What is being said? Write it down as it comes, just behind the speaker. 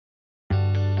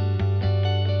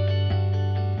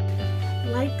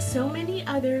Like so many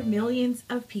other millions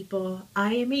of people,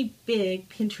 I am a big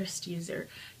Pinterest user.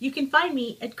 You can find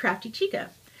me at Crafty Chica.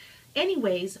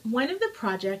 Anyways, one of the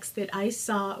projects that I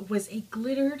saw was a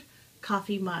glittered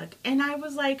coffee mug. And I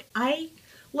was like, I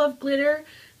love glitter,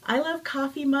 I love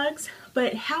coffee mugs,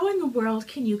 but how in the world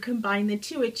can you combine the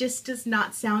two? It just does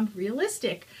not sound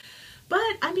realistic.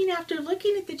 But I mean, after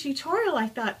looking at the tutorial, I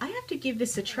thought I have to give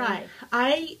this a try.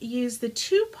 I used the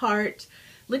two-part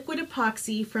liquid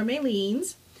epoxy from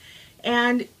Aleene's,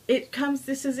 and it comes,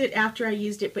 this is it after I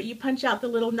used it, but you punch out the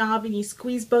little knob and you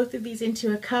squeeze both of these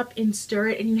into a cup and stir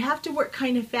it, and you have to work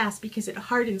kind of fast because it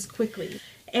hardens quickly.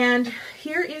 And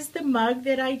here is the mug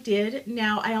that I did.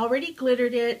 Now, I already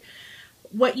glittered it.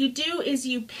 What you do is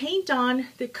you paint on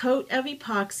the coat of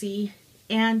epoxy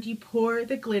and you pour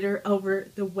the glitter over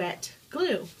the wet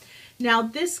glue. Now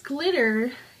this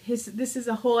glitter, this is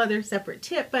a whole other separate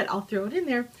tip, but I'll throw it in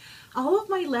there. All of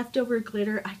my leftover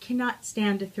glitter, I cannot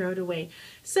stand to throw it away.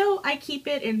 So I keep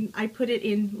it and I put it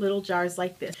in little jars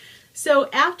like this. So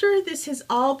after this has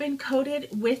all been coated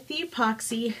with the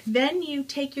epoxy, then you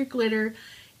take your glitter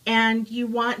and you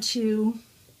want to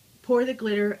pour the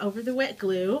glitter over the wet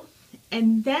glue,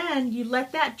 and then you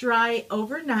let that dry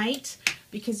overnight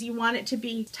because you want it to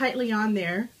be tightly on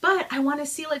there, but I want to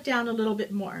seal it down a little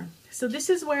bit more. So this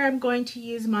is where I'm going to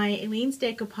use my Aleene's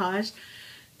decoupage.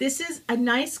 This is a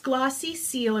nice glossy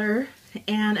sealer,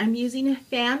 and I'm using a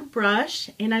fan brush,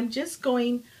 and I'm just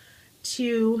going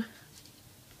to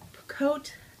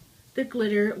coat the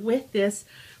glitter with this.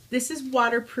 This is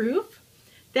waterproof.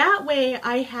 That way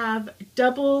I have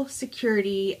double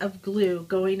security of glue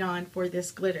going on for this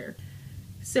glitter.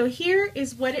 So here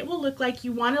is what it will look like.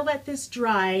 You want to let this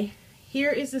dry.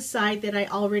 Here is the side that I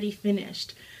already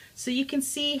finished. So you can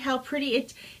see how pretty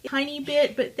it's a tiny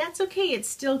bit, but that's okay. It's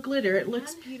still glitter. It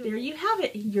looks beautiful. There you have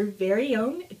it, your very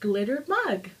own glitter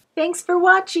mug. Thanks for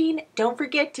watching. Don't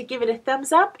forget to give it a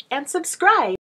thumbs up and subscribe.